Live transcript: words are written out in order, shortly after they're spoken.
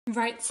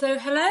Right, so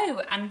hello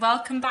and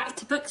welcome back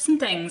to Books and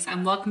Things,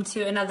 and welcome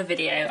to another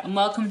video, and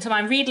welcome to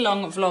my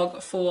read-along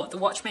vlog for The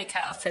Watchmaker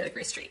of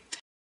Filigree Street.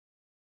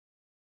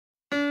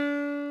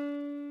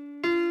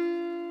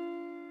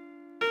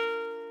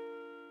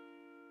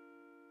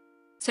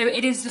 So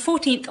it is the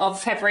 14th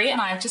of February and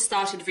I have just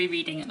started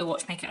rereading The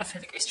Watchmaker of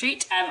Filigree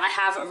Street. I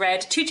have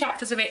read 2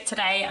 chapters of it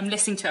today. I'm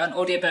listening to it on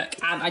audiobook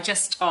and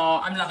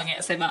I'm loving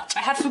it so much.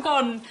 I had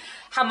forgotten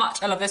how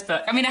much I love this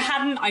book. I mean,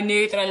 I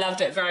knew that I loved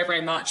it very,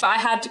 very much, but I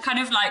had kind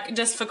of like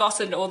just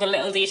forgotten all the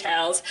little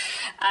details.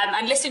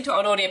 And listening to it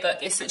on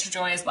audiobook is such a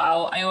joy as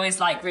well. I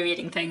always like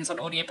rereading things on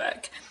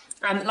audiobook.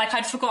 Like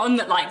I'd forgotten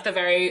that like the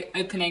very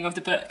opening of the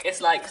book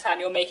is like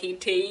Thaniel making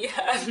tea,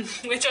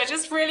 which I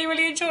just really,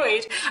 really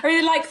enjoyed. I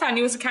really like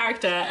Thaniel as a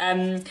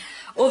character.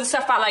 All the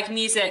stuff about like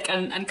music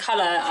and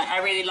colour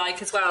I really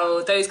like as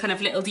well. Those kind of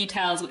little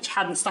details which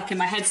hadn't stuck in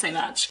my head so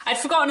much. I'd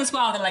forgotten as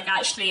well that like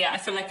actually I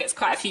feel like it's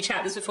quite a few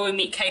chapters before we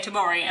meet Kate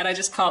Mori and I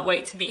just can't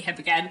wait to meet him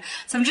again.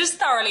 So I'm just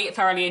thoroughly,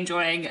 thoroughly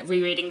enjoying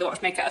rereading The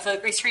Watchmaker of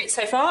Filigree Street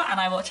so far, and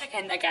I will check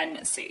in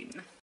again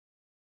soon.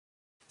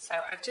 So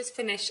I've just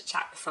finished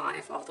chapter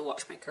 5 of The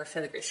Watchmaker of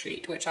Filigree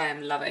Street, which I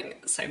am loving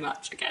so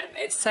much again.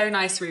 It's so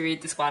nice to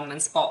reread this one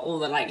and spot all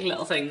the like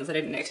little things I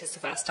didn't notice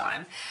the first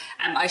time.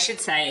 I should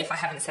say, if I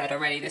haven't said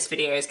already, this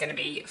video is going to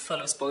be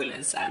full of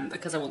spoilers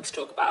because I want to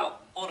talk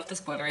about all of the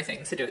spoilery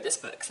things to do with this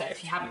book. So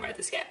if you haven't read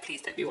this yet,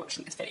 please don't be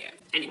watching this video.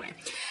 Anyway.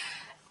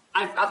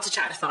 I'm up to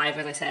chapter 5,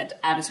 as I said,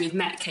 so we've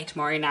met Kate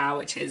Mori now,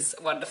 which is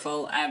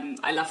wonderful.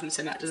 I love him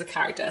so much as a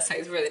character, so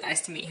it's really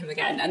nice to meet him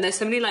again. And there's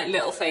so many like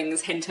little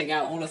things hinting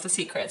at all of the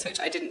secrets, which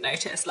I didn't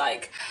notice.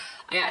 Like,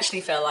 I actually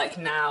feel like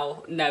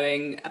now,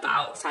 knowing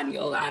about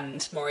Thaniel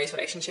and Mori's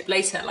relationship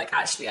later, like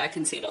actually I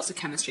can see lots of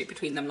chemistry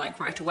between them like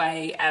right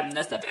away.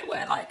 There's the bit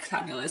where like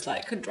Thaniel is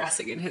like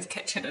dressing in his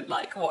kitchen and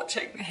like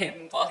watching him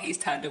while he's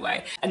turned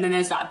away. And then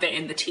there's that bit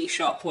in the tea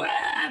shop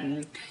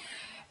where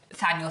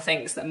Thaniel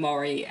thinks that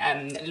Mori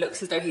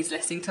looks as though he's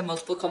listening to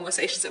multiple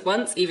conversations at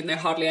once, even though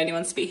hardly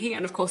anyone's speaking,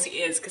 and of course he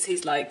is, because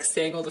he's like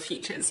seeing all the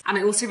futures. And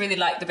I also really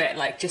like the bit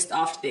like just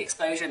after the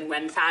explosion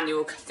when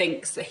Thaniel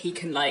thinks that he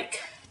can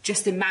like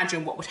just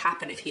imagine what would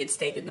happen if he had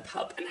stayed in the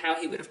pub and how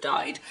he would have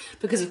died,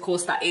 because of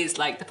course that is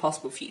like the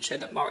possible future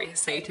that Mori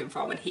has saved him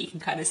from, and he can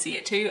kind of see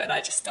it too. And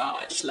I just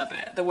love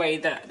it, the way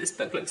that this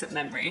book looks at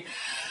memory.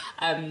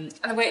 And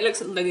the way it looks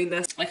at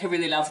loneliness, like I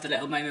really love the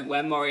little moment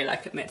where Mori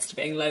like admits to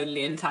being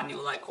lonely and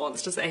Thaniel like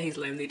wants to say he's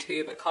lonely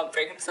too but can't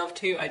bring himself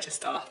to.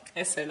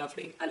 It's so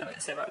lovely. I love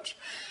it so much.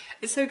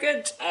 It's so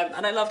good.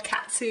 And I love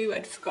Katsu.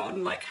 I'd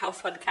forgotten like how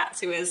fun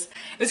Katsu is.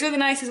 It was really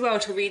nice as well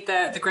to read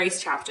the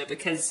Grace chapter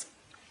because,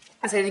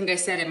 as I think I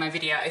said in my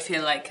video, I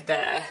feel like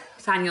the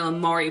Thaniel and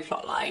Mori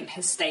plotline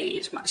has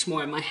stayed much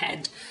more in my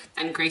head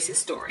than Grace's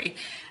story.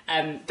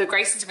 But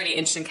Grace is a really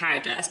interesting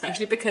character,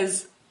 especially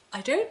because I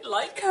don't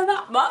like her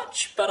that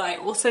much, but I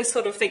also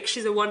sort of think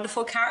she's a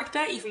wonderful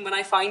character, even when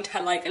I find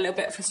her like a little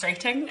bit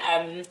frustrating.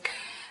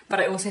 But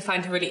I also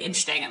find her really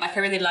interesting, and like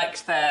I really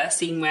liked the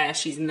scene where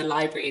she's in the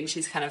library and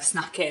she's kind of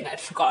snuck in. I'd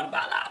forgotten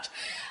about that.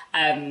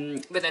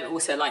 But then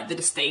also like the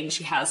disdain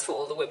she has for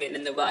all the women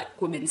in the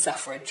like women's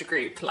suffrage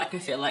group. Like I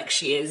feel like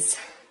she is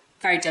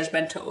very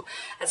judgmental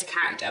as a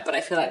character, but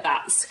I feel like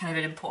that's kind of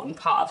an important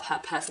part of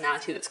her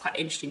personality that's quite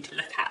interesting to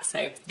look at.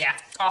 So yeah,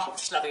 I'm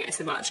just loving it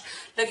so much.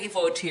 Looking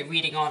forward to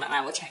reading on, and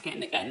I will check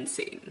in again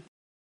soon.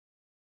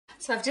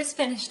 So I've just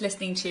finished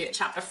listening to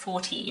chapter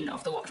 14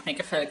 of The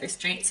Watchmaker of Filigree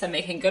Street, so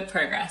making good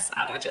progress, and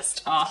I love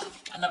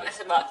it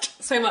so much.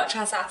 So much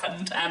has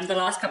happened. The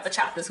last couple of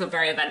chapters were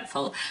very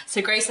eventful.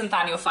 So Grace and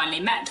Thaniel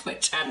finally met,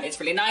 which is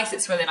really nice.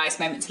 It's a really nice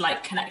moment to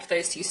like connect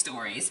those two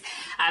stories.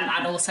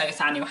 And also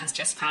Thaniel has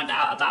just found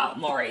out about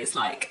Mori's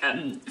like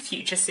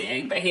future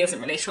seeing, but he isn't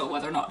really sure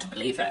whether or not to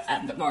believe it.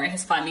 But Mori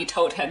has finally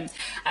told him,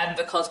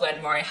 because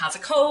when Mori has a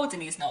cold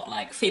and he's not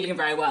like feeling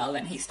very well,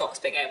 then he stops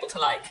being able to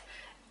like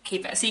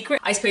keep it a secret.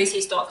 I suppose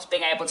he stops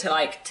being able to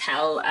like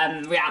tell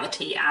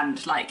reality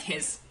and like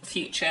his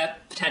future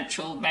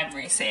potential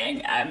memory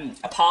seeing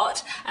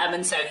apart,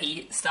 and so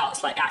he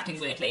starts like acting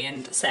weirdly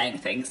and saying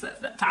things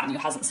that Thaniel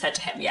hasn't said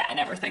to him yet and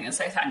everything, and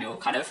so Thaniel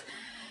kind of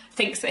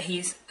thinks that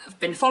he's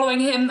been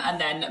following him,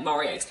 and then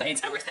Mori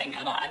explains everything,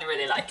 and I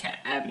really like it.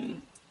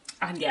 And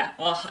yeah,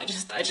 I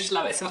just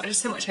love it so much. There's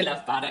so much I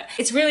love about it.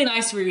 It's really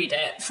nice to reread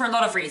it for a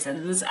lot of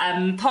reasons,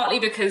 partly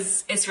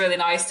because it's really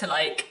nice to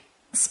like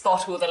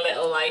spot all the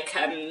little like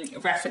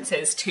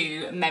references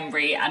to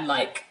memory and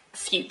like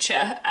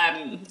future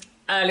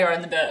earlier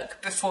in the book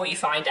before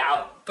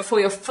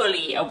you're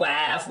fully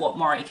aware of what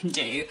Mori can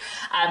do.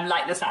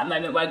 Like there's that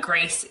moment where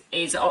Grace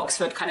is at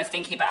Oxford kind of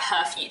thinking about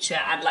her future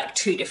and like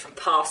 2 different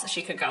paths that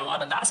she could go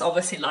on, and that's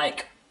obviously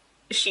like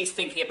she's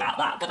thinking about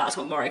that, but that's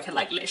what Maury can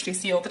like literally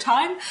see all the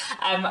time.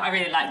 I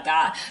really like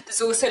that.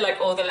 There's also like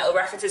all the little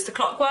references to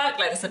clockwork,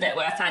 like there's a bit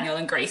where Nathaniel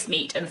and Grace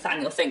meet and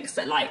Nathaniel thinks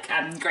that like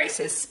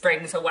Grace's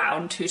springs are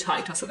wound too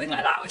tight or something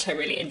like that, which I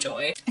really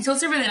enjoy. It's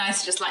also really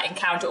nice to just like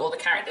encounter all the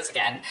characters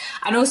again,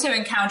 and also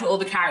encounter all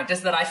the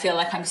characters that I feel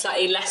like I'm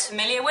slightly less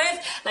familiar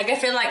with. Like I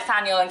feel like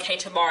Nathaniel and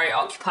Kate and Maury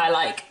occupy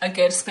like a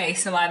good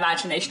space in my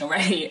imagination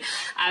already,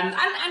 and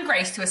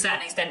Grace to a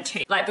certain extent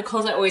too. Like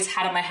because I always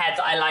had in my head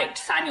that I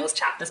liked Nathaniel's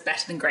chapters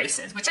better than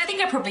Grace's, which I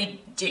think I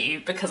probably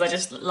do because I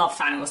just love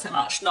Nathaniel so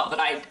much. Not that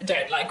I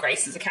don't like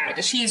Grace as a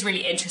character, she is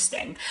really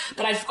interesting,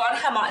 but I've forgotten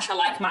how much I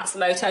like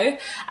Matsumoto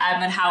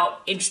and how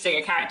interesting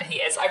a character he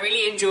is. I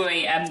really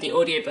enjoy the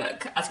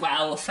audiobook as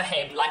well for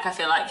him. Like I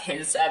feel like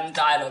his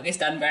dialogue is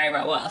done very,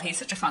 very well. He's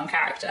such a fun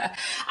character.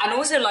 And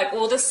also like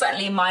all the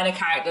slightly minor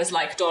characters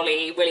like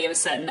Dolly,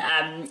 Williamson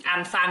and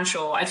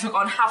Fanshawe. I've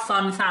forgotten how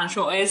fun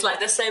Fanshawe is. Like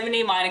there's so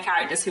many minor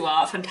characters who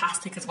are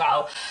fantastic as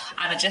well.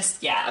 And I'm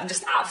just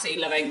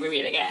absolutely loving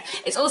rereading it.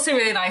 It's also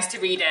really nice to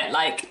read it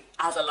like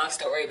as a love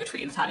story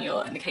between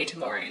Nathaniel and Kate and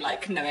Maury,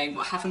 like knowing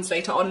what happens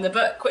later on in the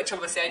book, which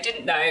obviously I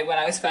didn't know when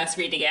I was first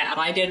reading it, and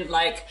I didn't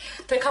like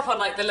pick up on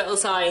like the little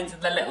signs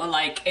and the little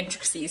like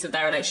intricacies of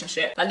their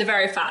relationship. Like the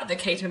very fact that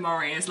Kate and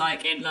Maury is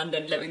like in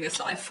London living this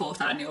life for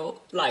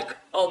Nathaniel, like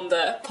on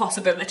the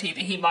possibility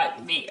that he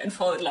might meet and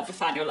fall in love with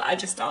Nathaniel, I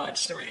just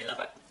really love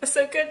it. It's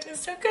so good,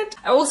 it's so good.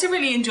 I also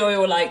really enjoy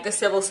all like the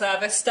civil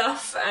service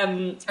stuff. I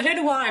don't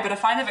know why, but I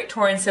find the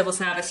Victorian civil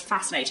service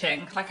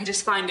fascinating. Like I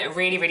just find it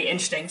really, really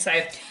interesting. So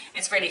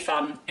it's really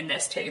fun in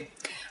this too.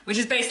 Which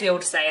is basically all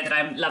to say that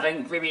I'm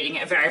loving rereading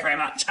it very, very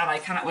much, and I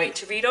cannot wait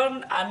to read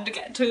on and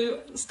get to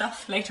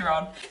stuff later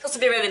on. It's also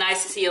been really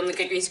nice to see on the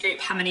Goodreads group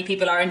how many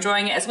people are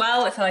enjoying it as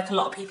well. I feel like a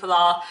lot of people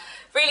are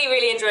really,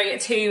 really enjoying it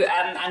too,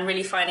 and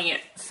really finding it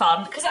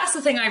fun. Because that's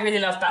the thing I really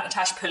love about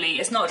Natasha Pulley.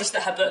 It's not just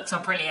that her books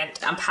are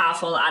brilliant and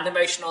powerful and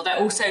emotional, they're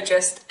also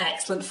just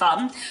excellent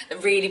fun. They're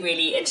really,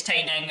 really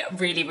entertaining,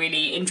 really,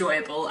 really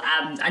enjoyable,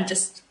 and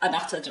just an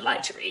utter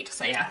delight to read.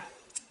 So yeah,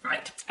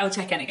 right, I'll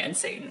check in again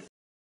soon.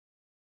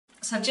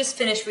 So I've just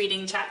finished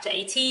reading chapter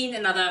 18,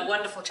 another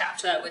wonderful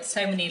chapter with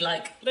so many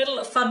like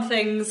little fun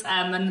things,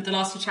 and the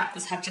last two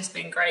chapters have just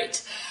been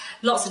great.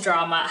 Lots of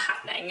drama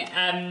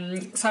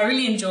happening. So I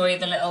really enjoy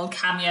the little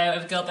cameo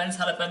of Gilbert and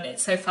Sullivan.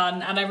 It's so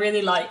fun, and I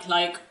really like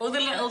all the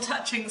little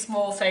touching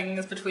small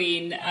things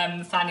between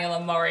Nathaniel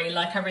and Maury.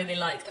 Like I really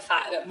like the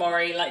fact that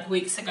Maury like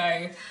weeks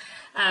ago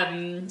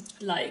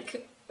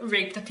like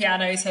rigged the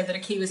piano so that a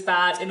key was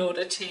bad in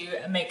order to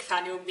make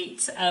Nathaniel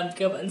meet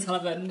Gilbert and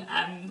Sullivan.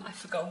 I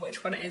forgot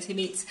which one it is he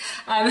meets,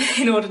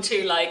 in order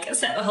to like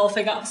set the whole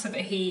thing up so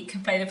that he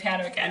can play the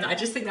piano again. I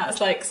just think that's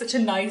like such a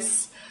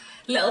nice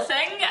little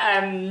thing,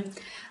 and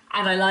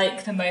I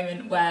like the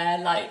moment where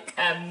like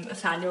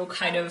Nathaniel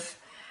kind of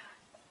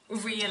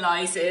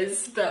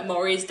realises that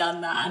Maury's done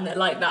that, and that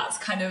like that's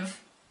kind of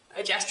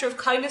a gesture of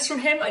kindness from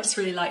him. I just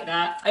really like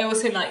that. I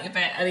also like the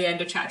bit at the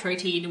end of chapter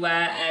 18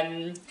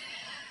 where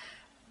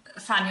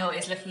Nathaniel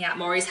is looking at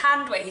Maury's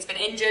hand where he's been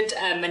injured,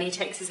 and he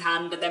takes his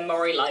hand and then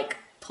Maury like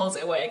pulls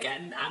it away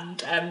again,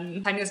 and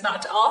Nathaniel's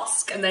about to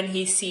ask, and then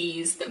he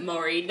sees that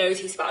Maury knows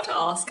he's about to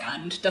ask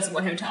and doesn't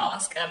want him to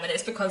ask, and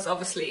it's because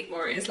obviously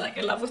Maury is like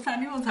in love with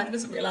Nathaniel, and Nathaniel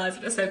doesn't realise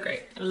it. It's so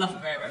great. I love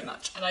it very, very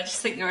much, and I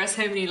just think there are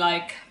so many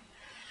like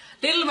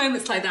little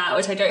moments like that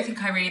which I don't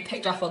think I really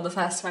picked up on the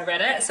first time I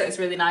read it, so it's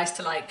really nice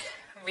to like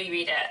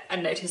reread it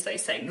and notice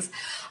those things.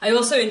 I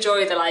also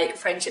enjoy the like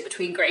friendship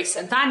between Grace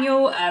and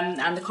Nathaniel,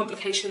 and the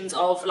complications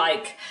of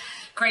like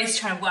Grace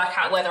trying to work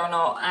out whether or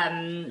not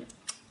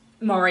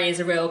Maury is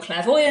a real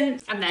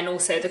clairvoyant, and then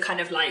also the kind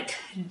of like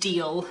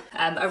deal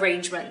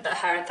arrangement that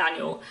her and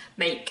Nathaniel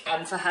make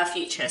for her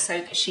future so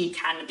that she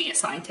can be a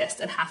scientist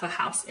and have a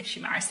house if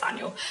she marries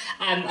Nathaniel.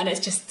 And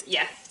it's just,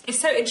 yeah, it's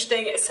so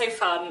interesting, it's so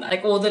fun,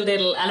 like all the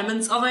little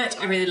elements of it.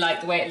 I really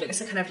like the way it looks,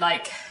 so kind of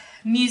like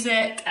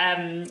music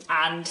and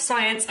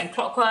science and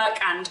clockwork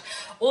and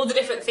all the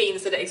different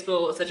themes that it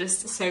explores are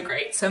just so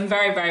great. So I'm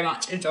very, very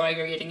much enjoying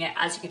reading it,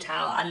 as you can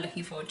tell, and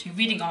looking forward to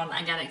reading on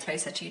and getting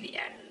closer to the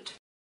end.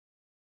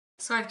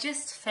 So I've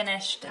just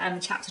finished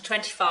chapter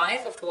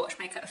 25 of The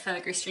Watchmaker at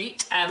Filigree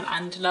Street,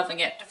 and loving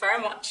it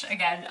very much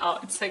again. Oh,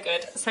 it's so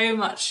good. So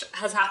much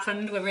has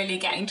happened. We're really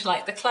getting to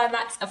like the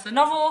climax of the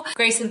novel.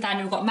 Grace and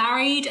Nathaniel got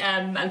married,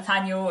 and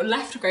Nathaniel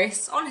left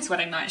Grace on his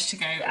wedding night to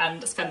go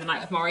and spend the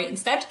night with Maury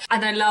instead.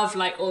 And I love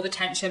like all the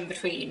tension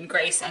between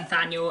Grace and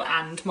Nathaniel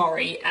and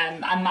Maury,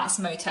 and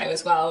Matsumoto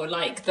as well,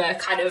 like the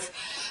kind of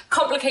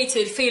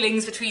complicated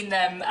feelings between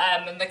them,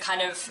 and the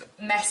kind of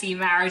messy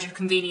marriage of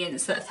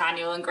convenience that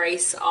Nathaniel and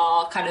Grace are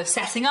are kind of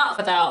setting up,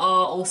 but there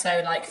are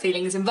also like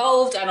feelings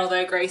involved. And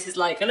although Grace is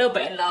like a little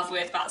bit in love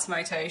with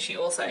Matsumoto, she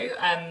also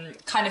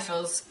kind of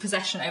feels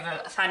possession over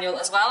Nathaniel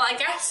as well, I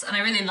guess. And I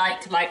really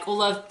like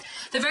all of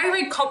the very,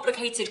 very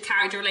complicated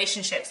character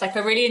relationships. Like I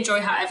really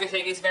enjoy how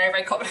everything is very,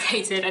 very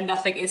complicated and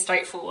nothing is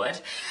straightforward.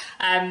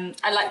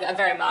 I like that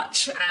very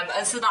much.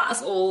 And so that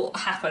has all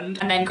happened.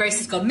 And then Grace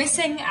has gone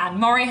missing and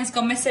Mori has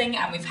gone missing,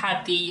 and we've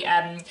had the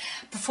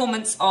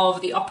performance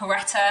of the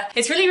operetta.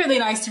 It's really, really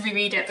nice to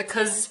reread it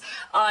because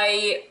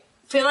I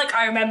feel like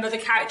I remember the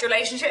character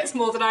relationships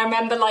more than I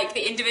remember like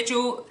the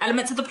individual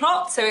elements of the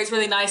plot. So it's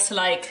really nice to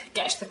like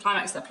get to the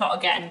climax of the plot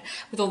again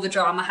with all the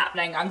drama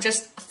happening. I'm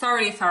just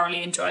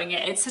thoroughly enjoying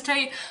it. It's such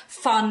a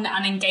fun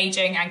and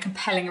engaging and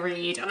compelling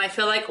read, and I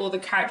feel like all the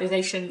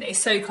characterization is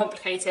so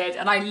complicated,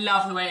 and I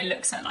love the way it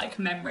looks at like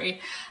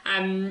memory.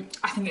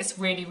 I think it's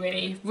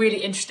really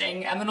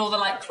interesting, and all the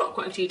like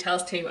clockwork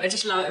details too. I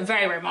just love it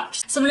very, very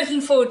much. So I'm looking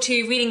forward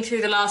to reading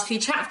through the last few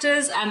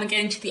chapters and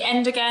getting to the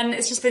end again.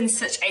 It's just been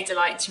such a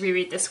delight to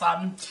reread this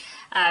one.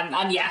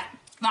 And yeah,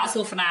 that's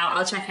all for now.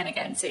 I'll check in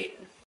again soon.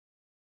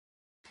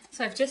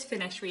 So I've just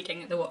finished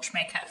reading The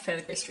Watchmaker at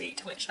Filigree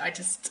Street, which I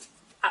just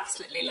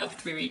absolutely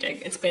loved rereading.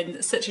 It's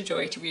been such a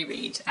joy to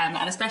reread, and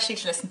especially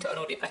to listen to an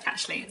audiobook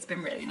actually. It's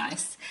been really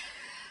nice.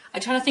 I'm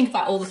trying to think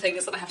about all the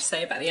things that I have to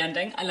say about the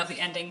ending. I love the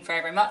ending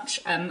very, very much.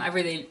 I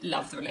really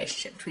love the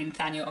relationship between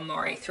Nathaniel and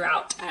Mori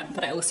throughout,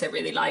 but I also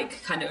really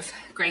like kind of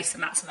Grace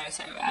and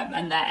Matsumoto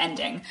and their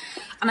ending.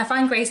 And I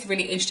find Grace a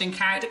really interesting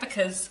character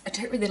because I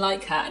don't really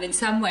like her, and in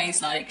some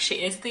ways like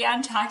she is the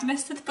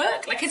antagonist of the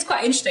book. Like it's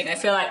quite interesting. I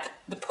feel like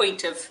the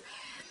point of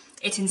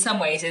it in some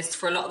ways is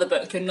for a lot of the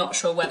book you're not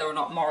sure whether or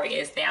not Mori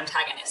is the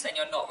antagonist, and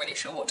you're not really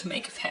sure what to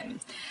make of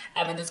him.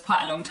 And there's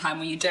quite a long time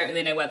where you don't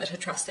really know whether to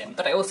trust him,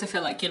 but I also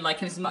feel like you like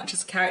him as much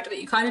as a character that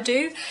you kind of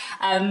do.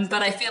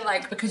 But I feel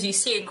like because you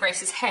see in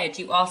Grace's head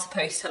you are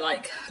supposed to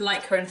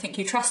like her and think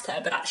you trust her,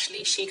 but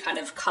actually she kind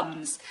of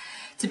comes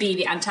to be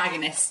the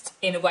antagonist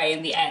in a way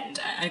in the end,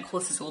 and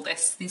causes all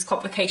these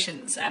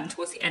complications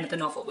towards the end of the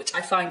novel, which I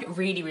find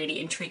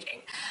really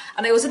intriguing.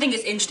 And I also think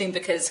it's interesting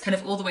because kind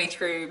of all the way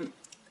through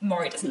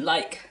Mori doesn't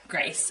like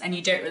Grace, and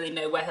you don't really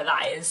know whether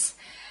that is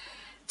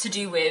to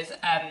do with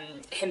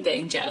him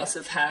being jealous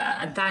of her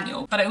and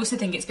Daniel. But I also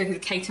think it's because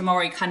Keita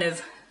Mori kind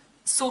of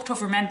sort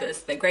of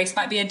remembers that Grace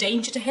might be a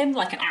danger to him,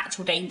 like an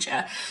actual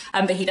danger,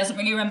 but he doesn't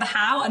really remember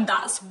how, and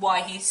that's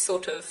why he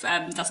sort of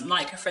doesn't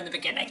like her from the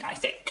beginning, I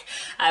think,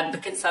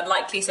 because it's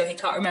unlikely, so he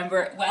can't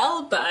remember it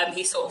well, but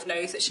he sort of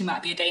knows that she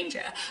might be a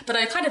danger. But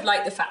I kind of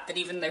like the fact that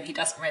even though he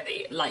doesn't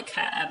really like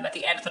her, at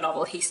the end of the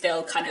novel he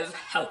still kind of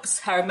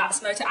helps her and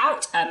Matsumoto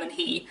out, and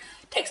he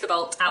takes the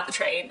bolt out the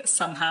train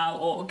somehow,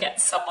 or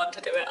gets someone to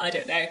do it, I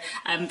don't know.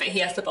 But he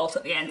has the bolt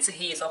at the end, so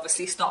he has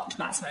obviously stopped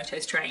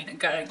Matsumoto's train and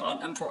going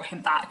on and brought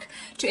him back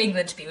to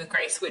England to be with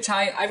Grace, which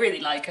I really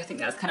like. I think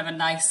that's kind of a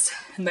nice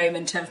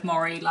moment of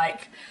Mori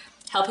like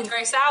helping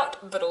Grace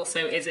out, but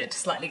also is it to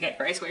slightly get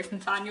Grace away from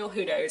Nathaniel?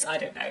 Who knows? I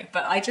don't know.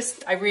 But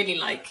I really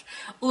like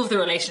all of the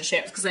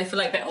relationships because I feel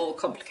like they're all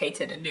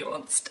complicated and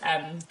nuanced.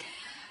 And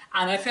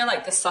I feel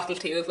like the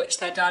subtlety with which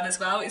they're done as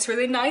well, it's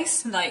really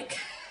nice. Like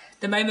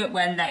the moment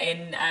when they're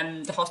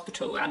in the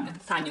hospital and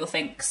Nathaniel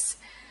thinks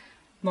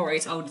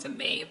Mori's older than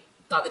me,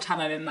 by the time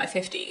I'm in my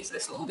 50s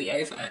this will all be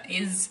over,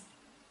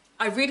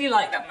 I really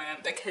like that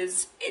moment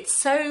because it's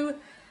so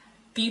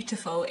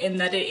beautiful in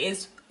that it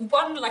is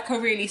one, like a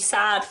really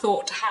sad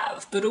thought to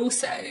have, but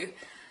also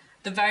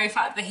the very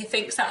fact that he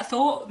thinks that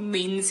thought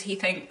means he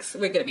thinks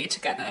we're going to be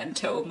together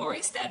until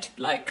Mori's dead.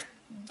 Like,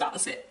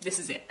 that's it, this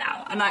is it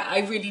now. And I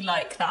really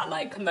like that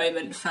like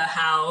moment for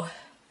how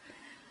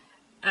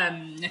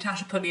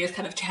Natasha Pulley is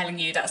kind of telling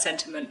you that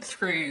sentiment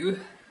through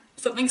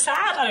something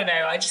sad. I don't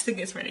know, I just think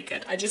it's really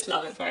good. I just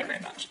love it very, very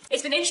much.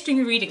 It's been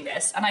interesting reading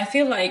this, and I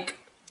feel like,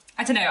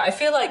 I don't know, I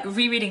feel like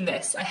rereading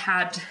this I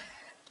had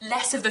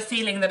less of the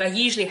feeling that I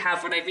usually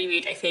have when I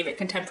reread a favourite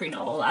contemporary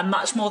novel, and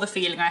much more the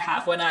feeling I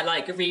have when I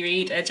like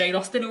reread a Jane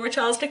Austen or a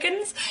Charles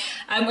Dickens,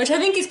 which I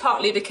think is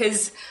partly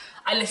because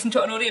I listen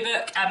to an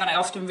audiobook and I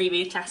often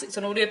reread classics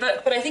on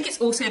audiobook, but I think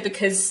it's also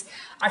because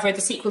I've read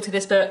the sequel to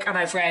this book and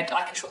I've read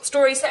like a short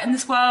story set in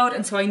this world,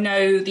 and so I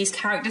know these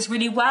characters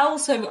really well,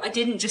 so I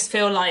didn't just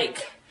feel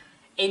like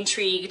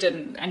intrigued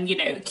and you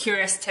know,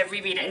 curious to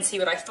reread it and see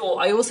what I thought.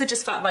 I also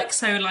just felt like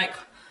so like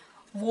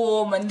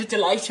warm and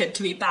delighted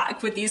to be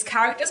back with these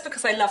characters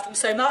because I love them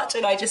so much,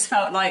 and I just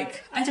felt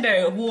like, I don't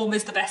know, warm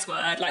is the best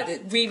word, like the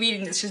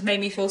rereading this just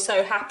made me feel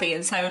so happy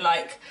and so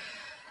like,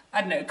 I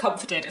don't know,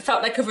 comforted. It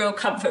felt like a real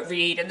comfort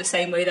read in the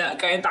same way that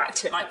going back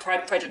to it like Pride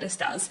and Prejudice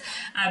does,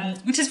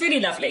 which is really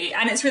lovely.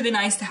 And it's really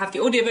nice to have the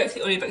audiobook.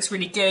 The audiobook's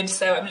really good,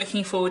 so I'm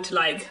looking forward to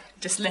like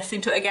just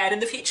listening to it again in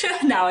the future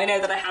now I know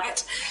that I have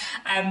it.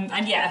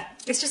 And yeah,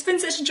 it's just been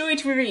such a joy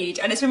to reread,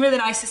 and it's been really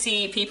nice to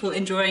see people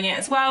enjoying it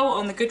as well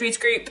on the Goodreads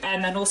group,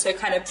 and then also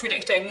kind of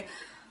predicting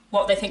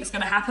what they think is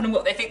going to happen and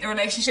what they think the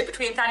relationship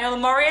between Nathaniel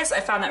and Mori is.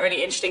 I found that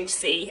really interesting to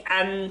see.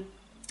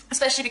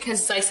 Especially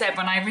because, as I said,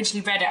 when I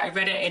originally read it, I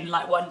read it in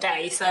like one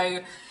day, so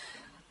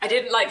I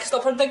didn't like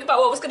stop and think about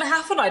what was going to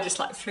happen. I just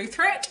like flew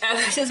through it.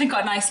 It's just been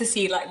quite nice to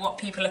see like what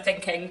people are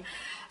thinking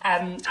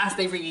as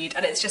they read,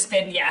 and it's just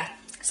been, yeah,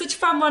 such a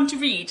fun one to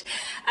read.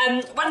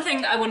 One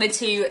thing I wanted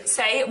to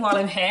say while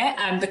I'm here,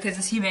 because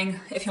assuming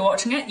if you're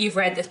watching it, you've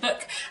read this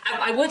book,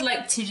 I would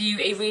like to do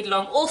a read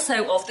along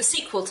also of the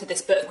sequel to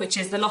this book, which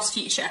is The Lost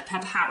Future of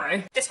Pepper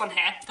Harrow. This one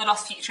here, The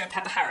Lost Future of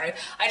Pepper Harrow.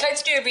 I'd like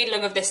to do a read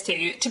along of this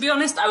too. To be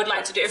honest, I would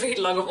like to do a read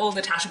along of all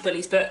Natasha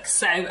Bully's books,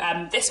 so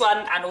this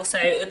one and also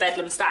The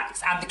Bedlam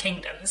Stacks and The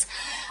Kingdoms.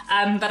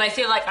 But I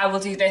feel like I will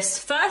do this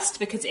first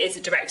because it is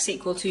a direct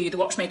sequel to The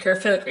Watchmaker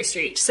of Filigree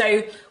Street.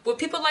 So would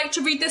people like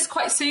to read this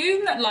quite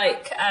soon?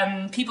 Like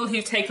people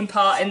who've taken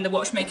part in The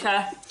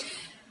Watchmaker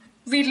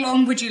read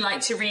along, would you like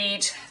to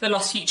read The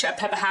Lost Future of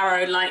Pepper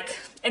Harrow like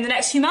in the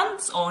next few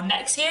months or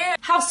next year?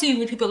 How soon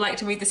would people like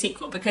to read the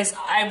sequel? Because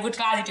I would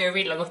gladly do a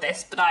read along of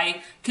this, but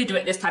I could do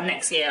it this time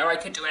next year, or I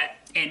could do it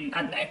in,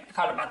 I don't know, a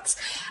couple of months.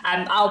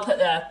 I'll put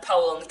the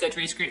poll on the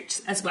Goodreads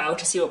groups as well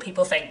to see what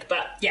people think,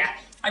 but yeah,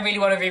 I really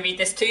want to reread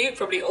this too,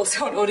 probably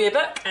also on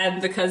audiobook,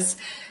 because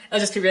it'll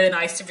just be really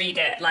nice to read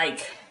it,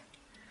 like,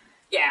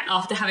 yeah,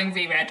 after having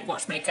reread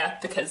Watchmaker,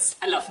 because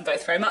I love them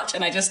both very much,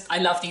 and I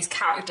love these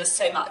characters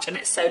so much, and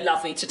it's so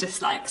lovely to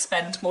just like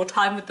spend more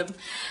time with them.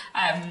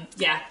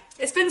 Yeah,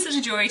 it's been such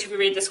a joy to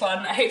reread this one.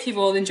 I hope you've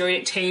all enjoyed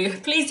it too.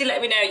 Please do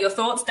let me know your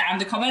thoughts down in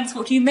the comments.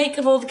 What do you make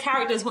of all the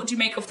characters? What do you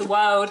make of the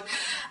world?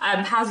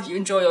 How did you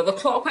enjoy all the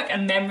clockwork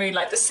and memory?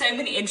 Like, there's so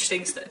many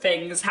interesting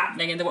things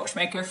happening in The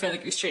Watchmaker of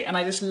Filigree Street, and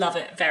I just love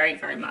it very,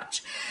 very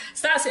much.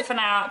 So that's it for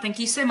now. Thank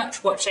you so much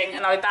for watching,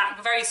 and I'll be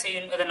back very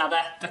soon with another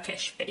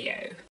bookish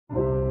video.